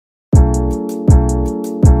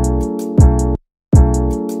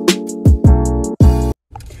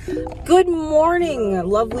Good morning,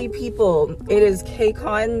 lovely people. It is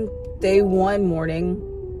KCON day 1 morning.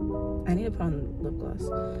 I need to put on lip gloss.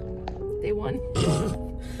 Day 1.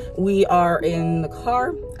 We are in the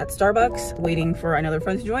car at Starbucks waiting for another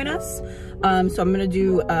friend to join us. So I'm gonna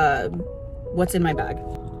do what's in my bag.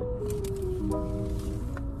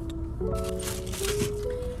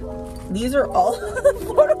 These are all the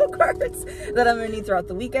photo cards that I'm gonna need throughout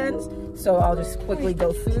the weekend. So I'll just quickly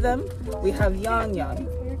go through them. We have Yang Yang.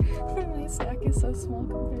 My stack is so small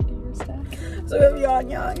compared to your stack. So we have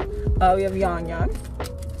Yang Yang. We have Yang Yang.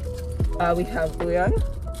 We have Uyang.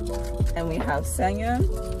 And we have Sangyun.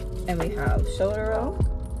 And we have Shotaro.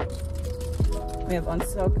 We have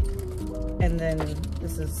Unsuk. And then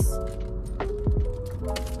this is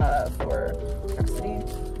for Cassidy.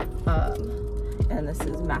 And this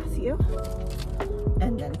is Matthew.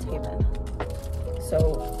 And then Taman.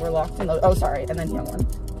 So we're locked in those. Oh, sorry. And then Young One.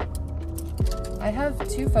 I have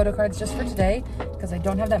 2 photo cards just for today because I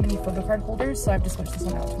don't have that many photo card holders, so I have to switch this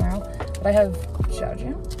one out tomorrow. But I have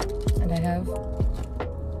Xiaojun and I have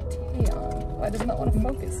Taeyeon. Why doesn't that want to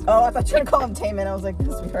focus? Oh, I thought you were gonna call him Taman. I was like,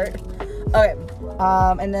 this would hurt. Okay.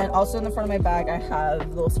 And then also in the front of my bag, I have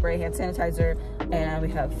little spray hand sanitizer, and we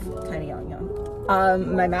have tiny Young Young.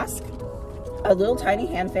 My mask, a little tiny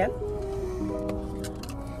hand fan,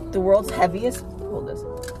 the world's heaviest. Hold this.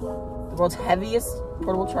 The world's heaviest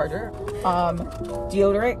portable charger,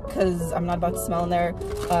 deodorant because I'm not about to smell in there,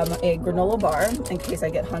 a granola bar in case I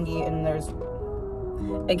get hungry and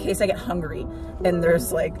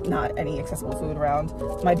there's like not any accessible food around,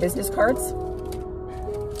 my business cards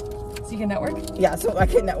So you can network? Yeah, so I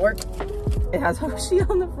can network. It has Hoshi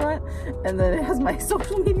on the front and then it has my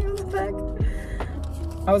social media on the back.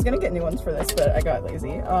 I was gonna get new ones for this, but I got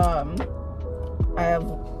lazy. I have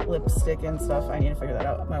lipstick and stuff. I need to figure that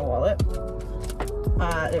out. My wallet.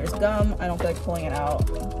 There's gum. I don't feel like pulling it out.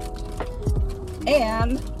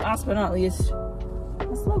 And last but not least,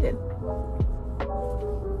 a slogan.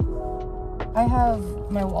 I have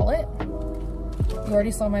my wallet. You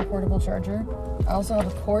already saw my portable charger. I also have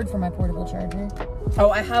a cord for my portable charger. Oh,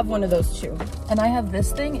 I have one of those too. And I have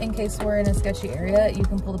this thing in case we're in a sketchy area. You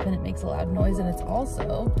can pull the pin, it makes a loud noise, and it's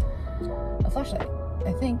also a flashlight,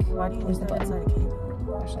 I think. Why do you use that inside a cake?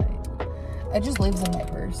 Flashlight. It just lives in my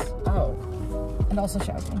purse. Oh. And also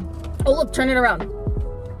shouting. Oh, look, turn it around.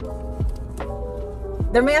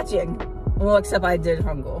 They're matching. Well, except I did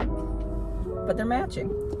Hangul. But they're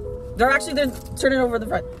matching. They're turning over the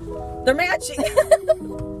front. They're matching.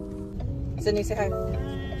 Sydney, say hi.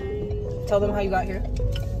 Tell them how you got here.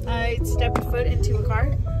 I stepped foot into a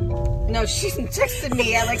car. No, she texted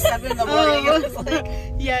me at like 7 in the morning. Oh. It was like,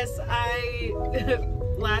 Yes, I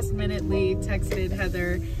last minutely texted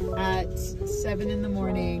Heather at 7 in the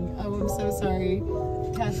morning. Oh, I'm so sorry.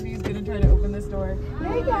 Cassidy's gonna try to open this door.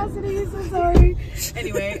 Hey Cassidy, so sorry.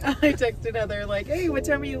 Anyway, I texted Heather like, hey, what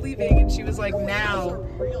time are you leaving? And she was like, now.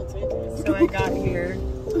 So I got here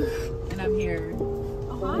and I'm here.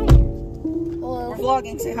 Oh, hi. Hello. we're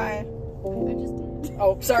vlogging. Say hi. I just did.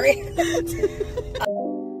 Oh, sorry.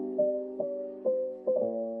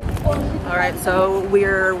 All right, so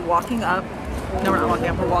we're walking up. No, we're not walking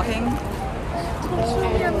up. We're walking.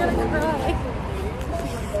 I'm gonna cry.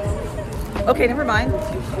 Okay, never mind.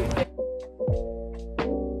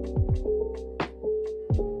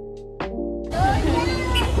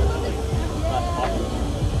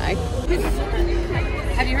 Hi.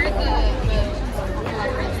 Have you heard the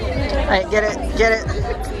All right, get it, get it.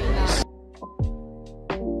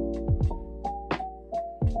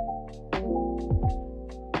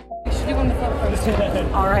 We should do one before first.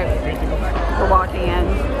 All right, we're walking in.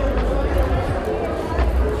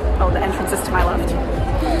 Oh, the entrance is to my left.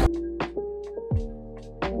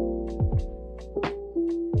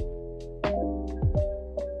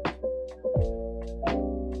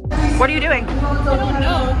 What are you doing? I don't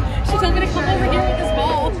know. She told me to come over here with this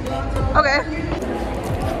ball. Okay.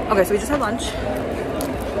 Okay, so we just had lunch.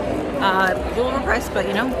 A little overpriced, but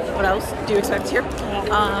you know, what else do you expect here?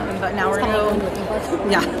 But now we're gonna go,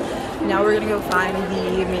 yeah, now we're gonna go find the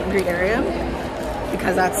meet and greet area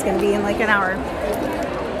because that's gonna be in like an hour.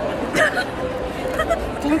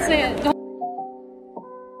 Don't say it. Don't.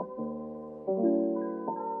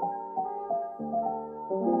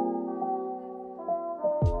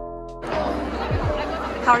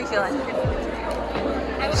 How are you feeling?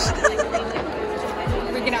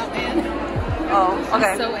 Freaking out, man. Oh,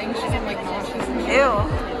 okay. I'm so anxious. I'm like nauseous. Ew.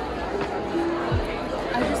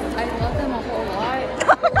 I love them a whole lot.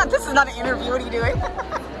 This is not an interview. What are you doing?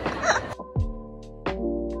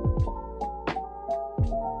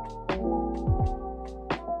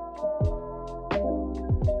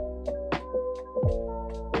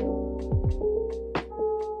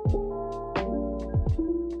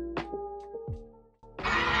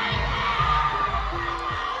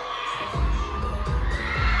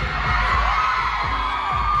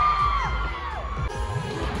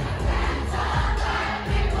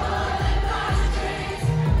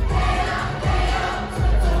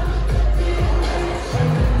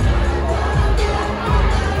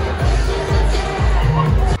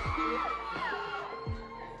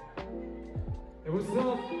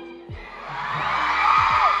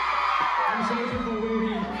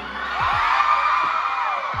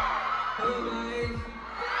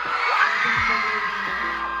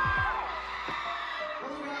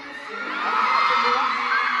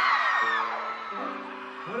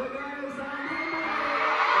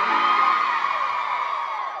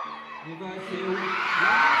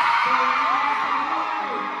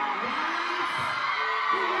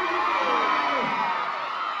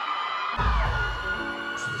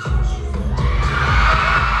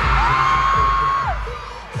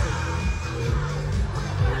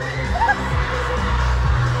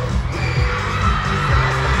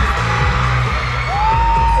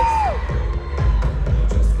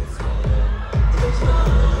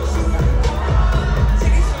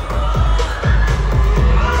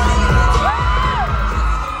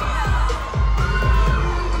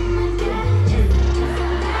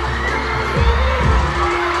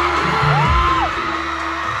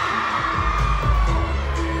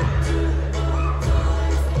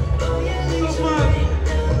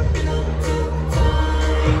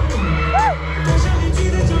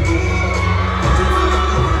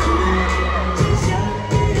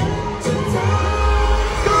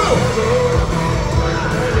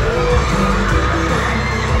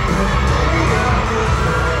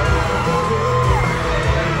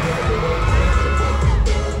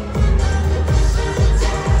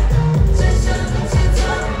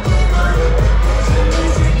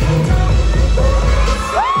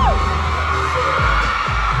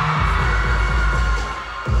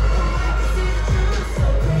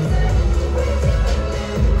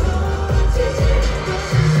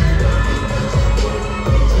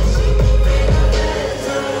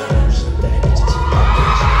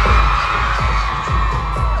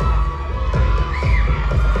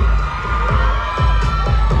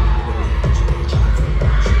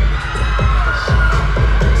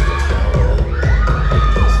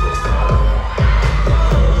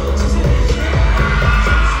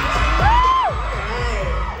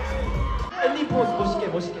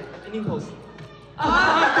 멋있게. 엔딩 포즈.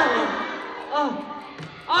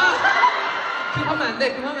 하면 안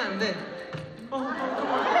돼. 하면 안 돼.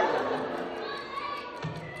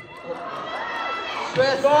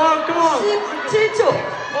 Stress. Come on. 17초.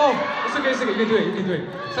 It's okay. You can do it.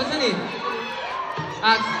 천천히.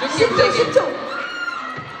 좀 10초, 세게. 10초.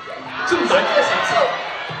 좀 낮게. 10초.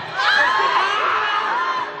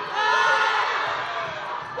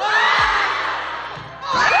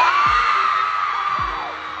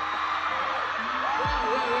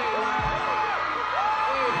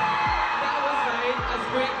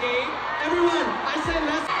 Everyone, I say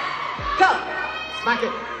let's Go. smack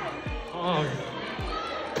it. Oh.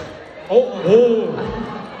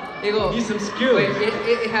 이거. Need some skill. Wait,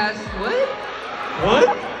 it has what? What? It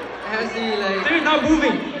has to be like. They're not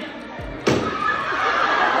moving.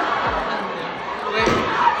 Wait,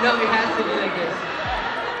 no, it has to be like this.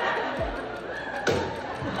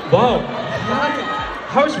 Wow.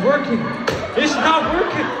 How it's working? It's not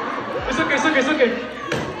working. It's okay.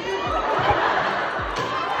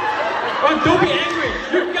 Oh, don't be angry.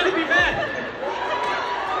 You gotta be mad.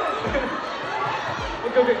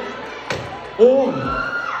 Okay. Oh.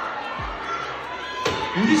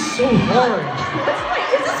 It is so hard.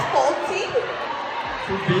 Is this faulty?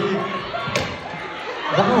 Too big.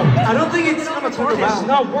 Wow. I don't think it's gonna turn It's around.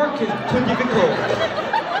 not working. Too difficult.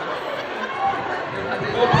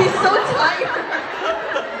 He's so tired.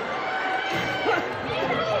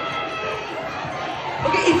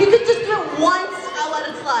 Okay, if you could just do it once, I'll let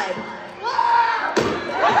it slide.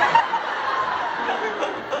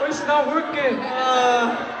 Oh, it's not working.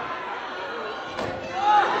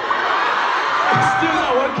 It's still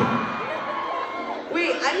not working.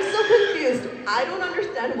 Wait, I'm so confused. I don't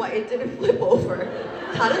understand why it didn't flip over.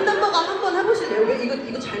 다른 멤버가 한번 해보실래요? 왜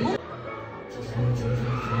이거 잘못?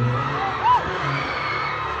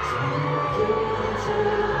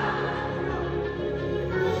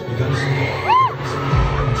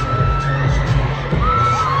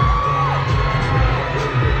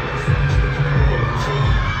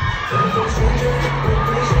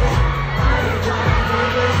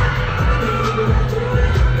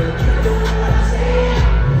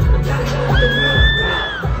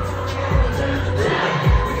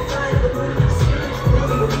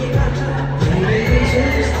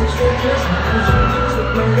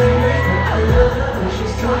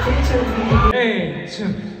 Hey,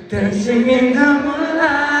 dancing in the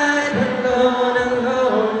moonlight,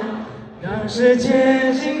 alone. 让世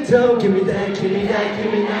界尽头 Give me that.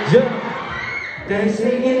 Yeah.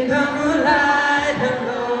 Dancing in the moonlight,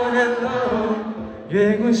 alone.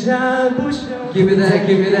 月光下不休 Give me that.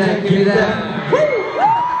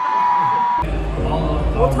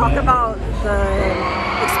 We'll talk about the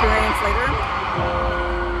experience later.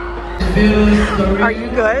 Are you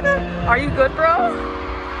good? Are you good, bro?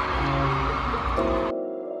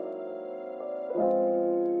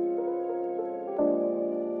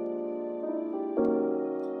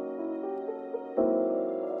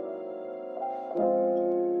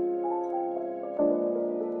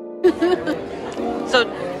 So, do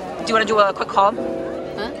you want to do a quick haul?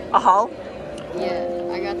 Huh? A haul? Yeah,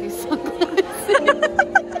 I got these sunglasses.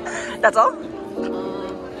 That's all?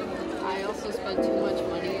 I also spent too much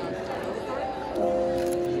money on photo.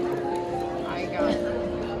 I got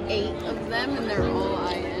 8 of them and they're all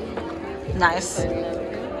IN. Nice.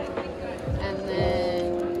 And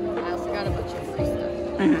then I also got a bunch of free stuff.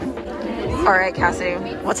 Mm-hmm. All right, Cassidy,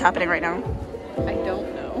 what's happening right now? I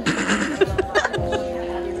don't know.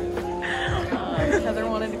 Heather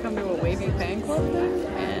wanted to come to a wavy fan club thing,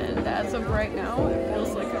 and as of right now, it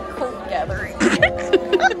feels like a cult gathering.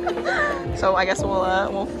 So I guess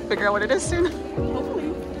we'll figure out what it is soon.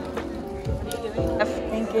 Hopefully.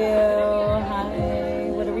 Thank you. Hi.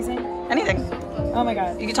 What are we saying? Anything. Oh my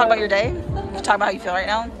god. You can talk about your day. You can talk about how you feel right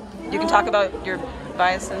now. You can talk about your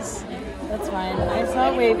biases. That's fine. I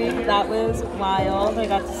saw Wavy. That was wild. I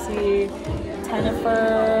got to see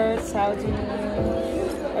Jennifer, Saudi,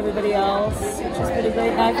 everybody else, which was pretty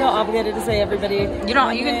great. And I feel obligated to say everybody. You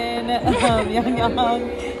don't. You can. Young,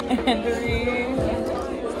 Andrew,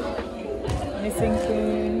 Missing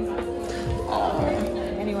Queen.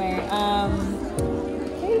 Anyway,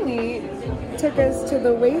 Kaylee took us to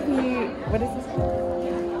the Wavy. What is this?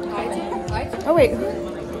 Oh wait.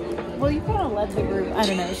 Well, you kind of led the group. I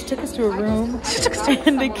don't know. She took us to a room,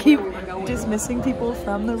 and they keep dismissing people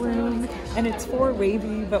from the room. And it's for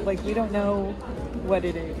Wavy, but like we don't know what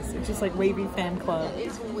it is. It's just like Wavy fan club.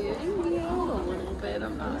 It's weirding me out a little bit,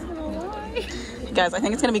 I'm not gonna lie. Guys, I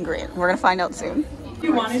think it's gonna be great. We're gonna find out soon.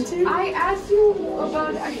 You wanted to? I asked you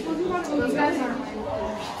about, I told you about when you guys are.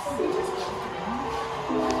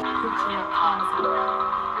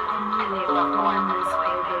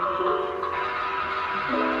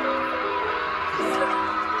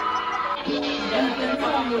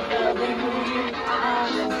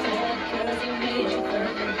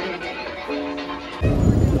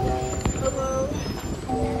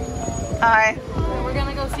 Hi. We're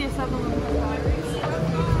gonna go see a 7-Eleven batteries.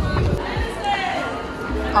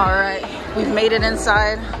 All right, we've made it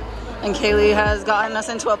inside, and Kaylee has gotten us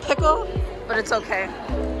into a pickle, but it's okay.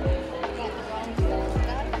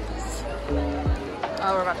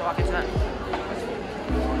 Oh, we're about to walk into that.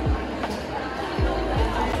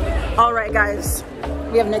 All right, guys,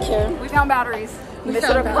 we have Nick here. We found batteries.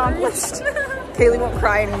 Mission accomplished. Kaylee won't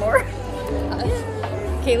cry anymore.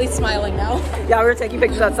 Kaylee's smiling now. Yeah, we were taking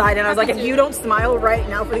pictures outside, and I was like, if you don't smile right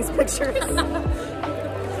now for these pictures.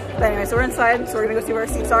 But anyway, so we're inside, so we're gonna go see where our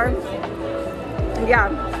seats are. And yeah.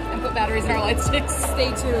 And put batteries in our light sticks.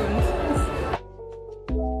 Stay tuned.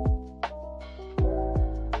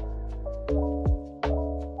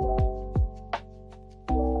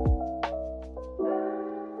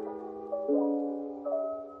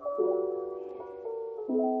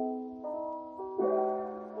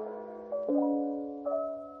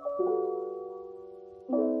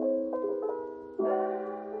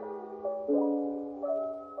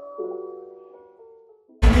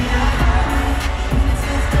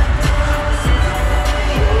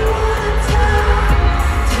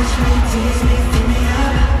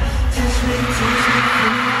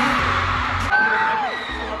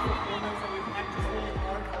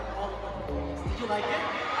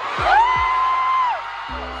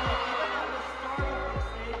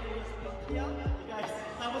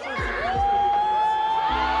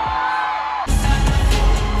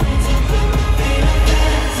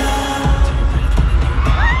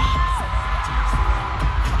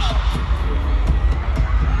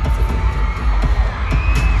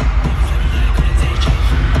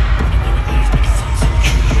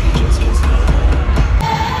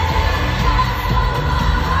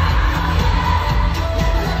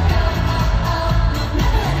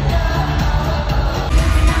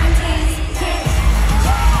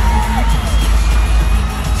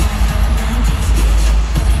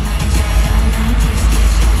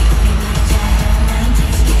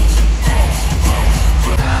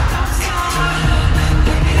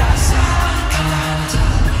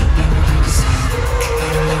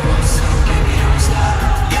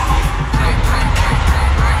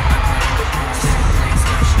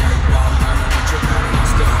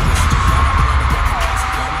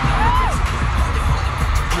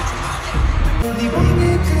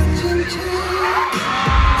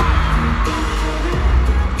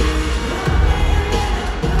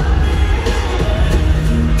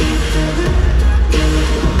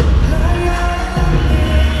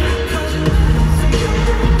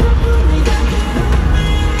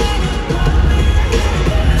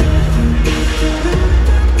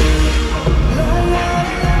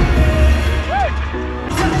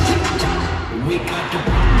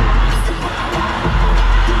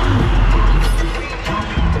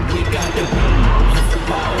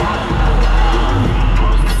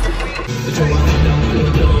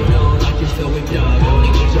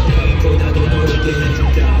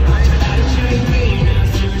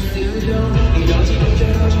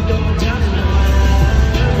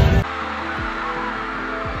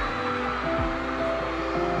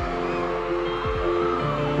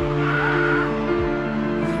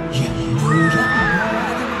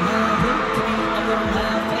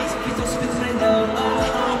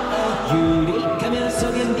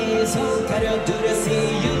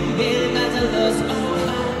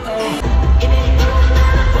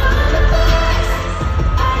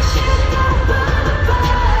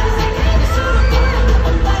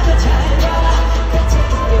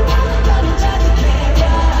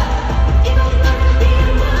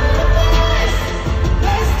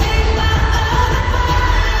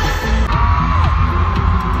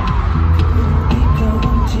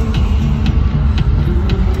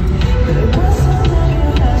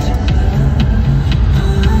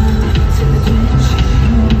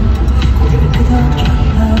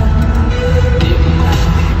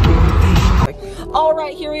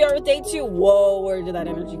 Day 2. Whoa, where did that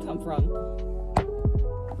energy come from?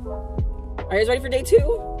 Are you guys ready for day 2?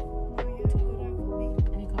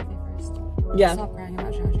 Any coffee first? Yeah. Stop crying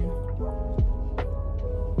about Shaju.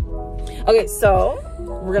 Okay, so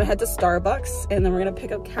we're gonna head to Starbucks and then we're gonna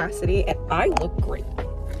pick up Cassidy, and I look great.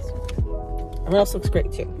 Everyone else looks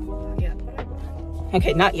great too. Yeah.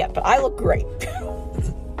 Okay, not yet, but I look great.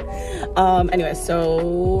 Anyway,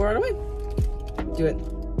 so we're on our way. Do it.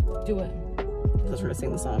 Do it. Because we're gonna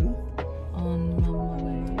sing the song. On my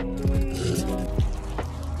way.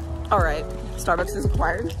 All right, Starbucks is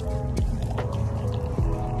acquired.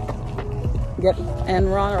 Yep, and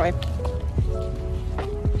we're on our way.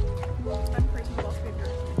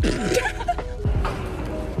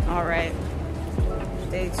 All right,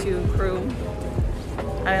 day 2 crew.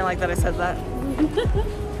 I didn't like that I said that.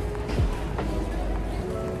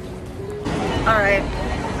 Alright,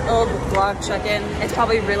 old vlog check-in. It's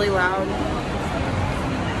probably really loud.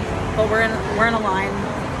 But we're in a line.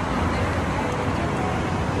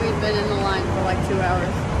 We've been in the line for like 2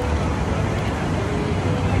 hours.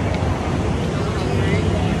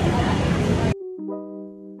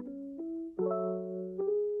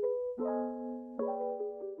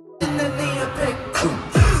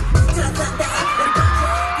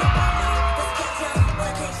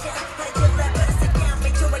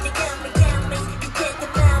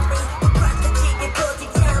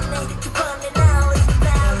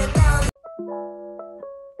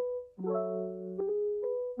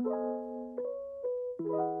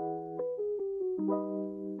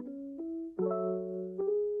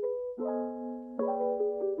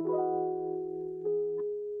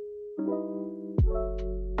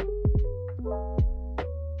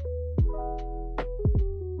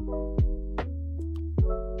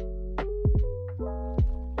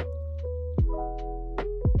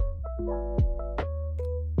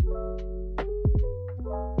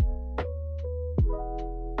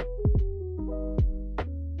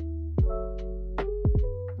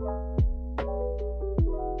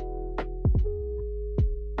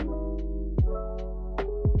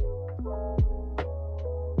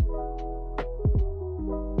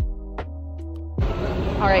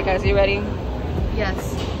 All right, guys, are you ready?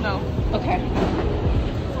 Yes. No. Okay.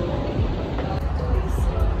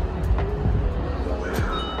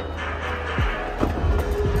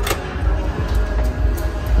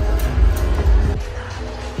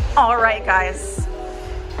 All right, guys.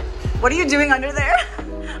 What are you doing under there?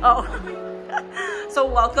 Oh. So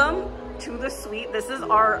welcome to the suite. This is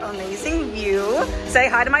our amazing view. Say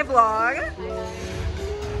hi to my vlog.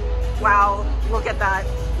 Wow, look at that.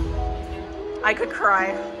 I could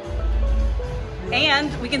cry.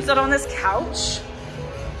 And we can sit on this couch.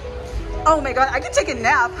 Oh my God, I could take a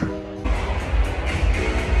nap.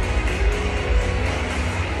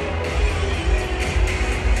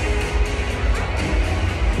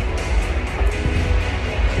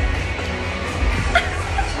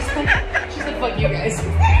 She's like, fuck you guys.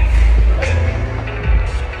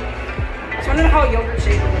 Just wanna know how a yogurt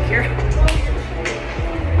shake will look here.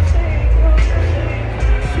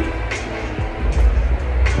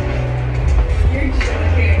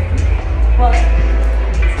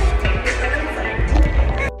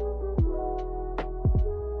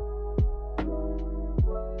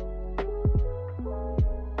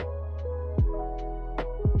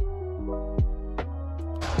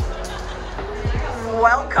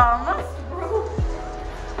 Welcome.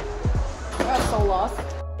 I got so lost.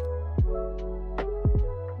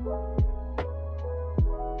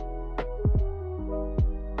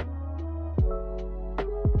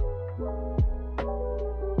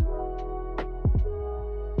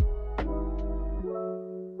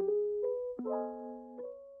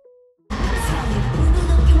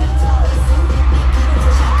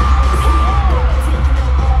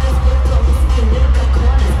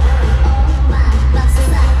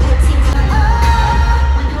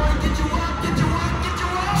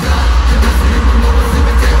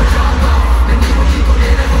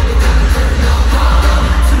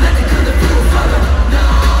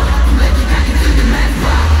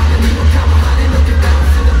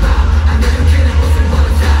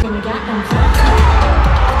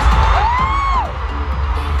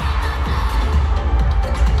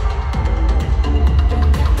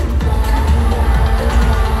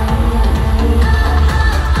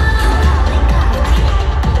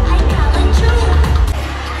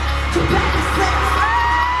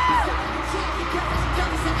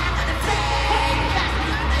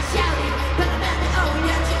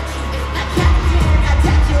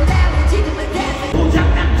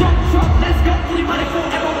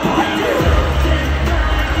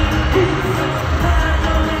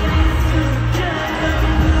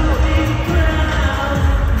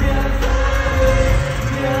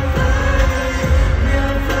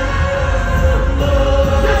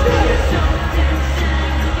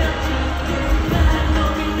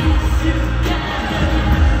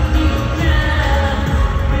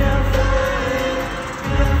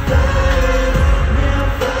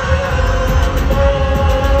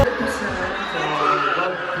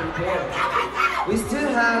 We still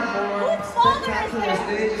have more spectacular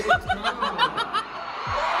stages to come.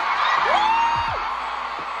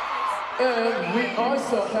 And we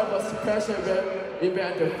also have a special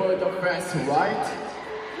event for the fans, right?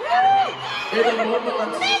 In a moment,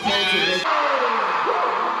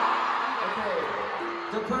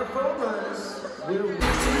 The performance will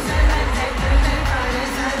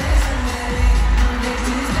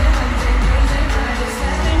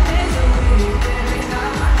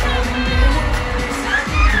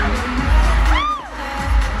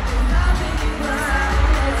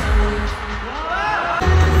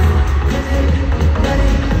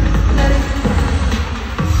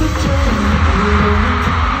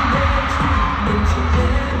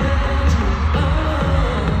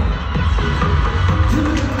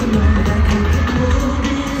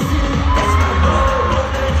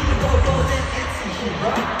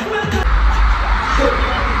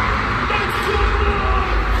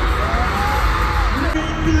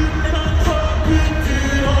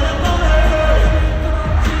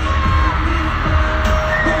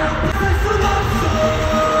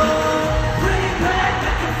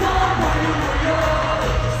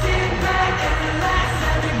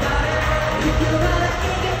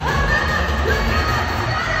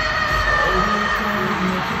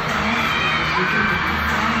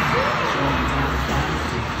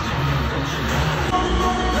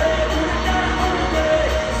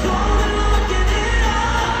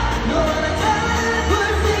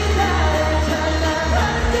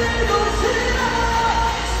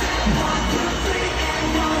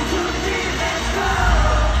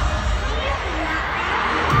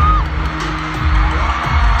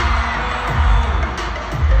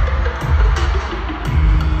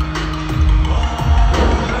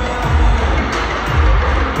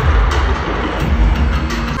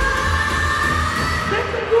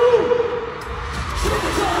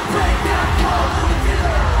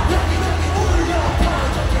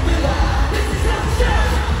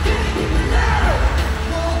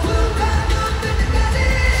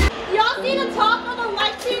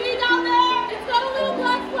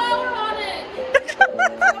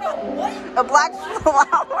The black flower.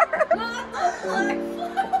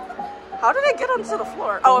 How did I get onto the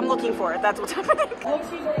floor? Oh, I'm looking for it. That's what's happening. Oh,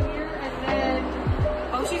 she's right here, and then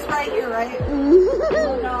Oh, she's right here, right?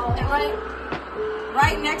 Oh no.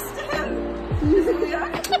 Right next to him.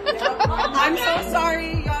 I'm so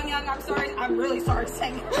sorry, Young. I'm sorry. I'm really sorry to say.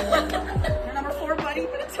 You're number 4, buddy,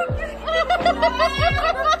 but it's okay. Number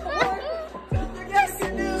 4. Yes.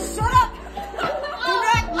 Shut up.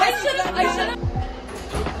 I should have.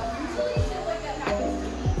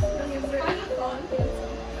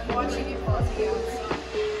 I'm watching you fuzzy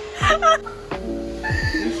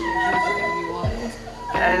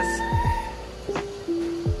Guys.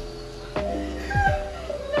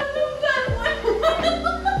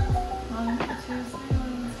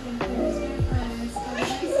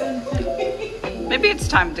 Maybe it's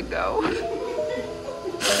time to go.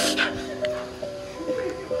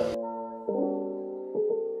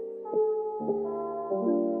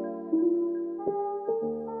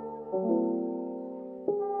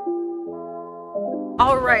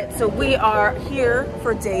 All right, so we are here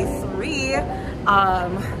for day 3.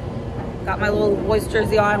 Got my little boys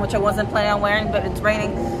jersey on, which I wasn't planning on wearing, but it's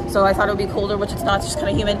raining, so I thought it would be colder, which it's not. It's just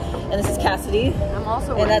kind of humid. And this is Cassidy. I'm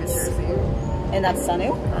also wearing a jersey. And that's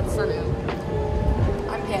Sanu. That's Sanu.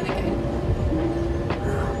 I'm panicking.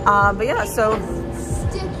 But yeah, so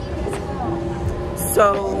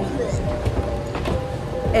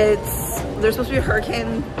there's supposed to be a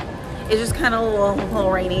hurricane. It's just kind of a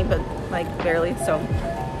little rainy, but like barely. So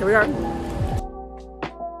here we are.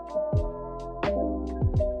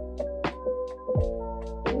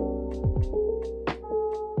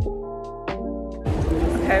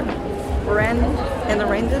 Okay, we're in, and the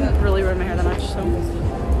rain didn't really ruin my hair that much, so.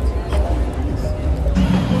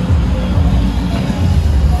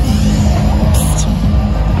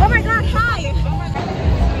 Oh my god, hi!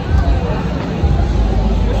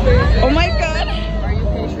 Oh my god! Are you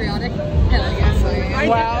patriotic? Hell yes, I am.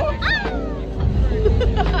 Wow.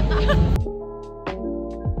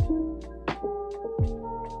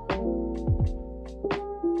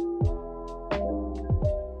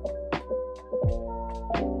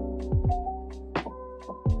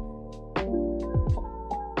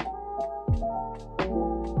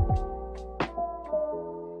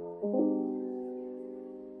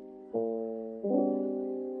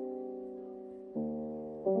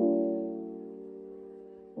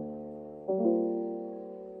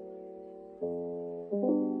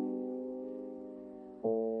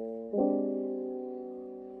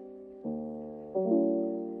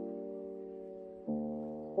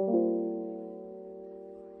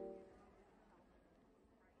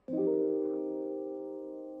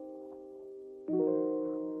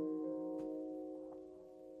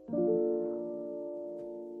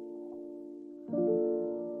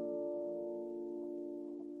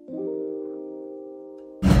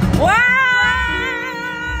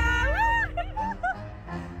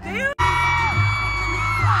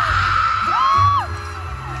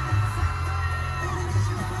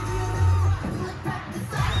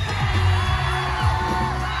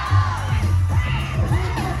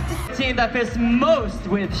 That fits most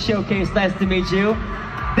with Showcase Nice to Meet You.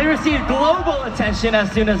 They received global attention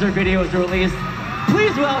as soon as their video was released.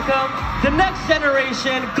 Please welcome the next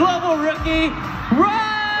generation global rookie,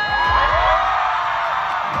 Ryan!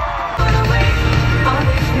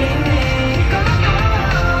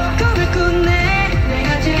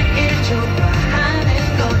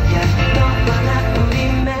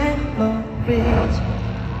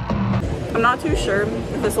 I'm not too sure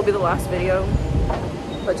if this will be the last video,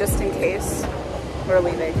 but just in case, we're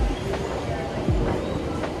leaving.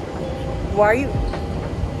 Why are you?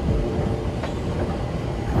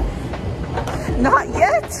 Not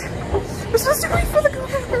yet? We're supposed to wait for the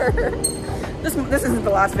car. This isn't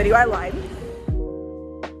the last video, I lied.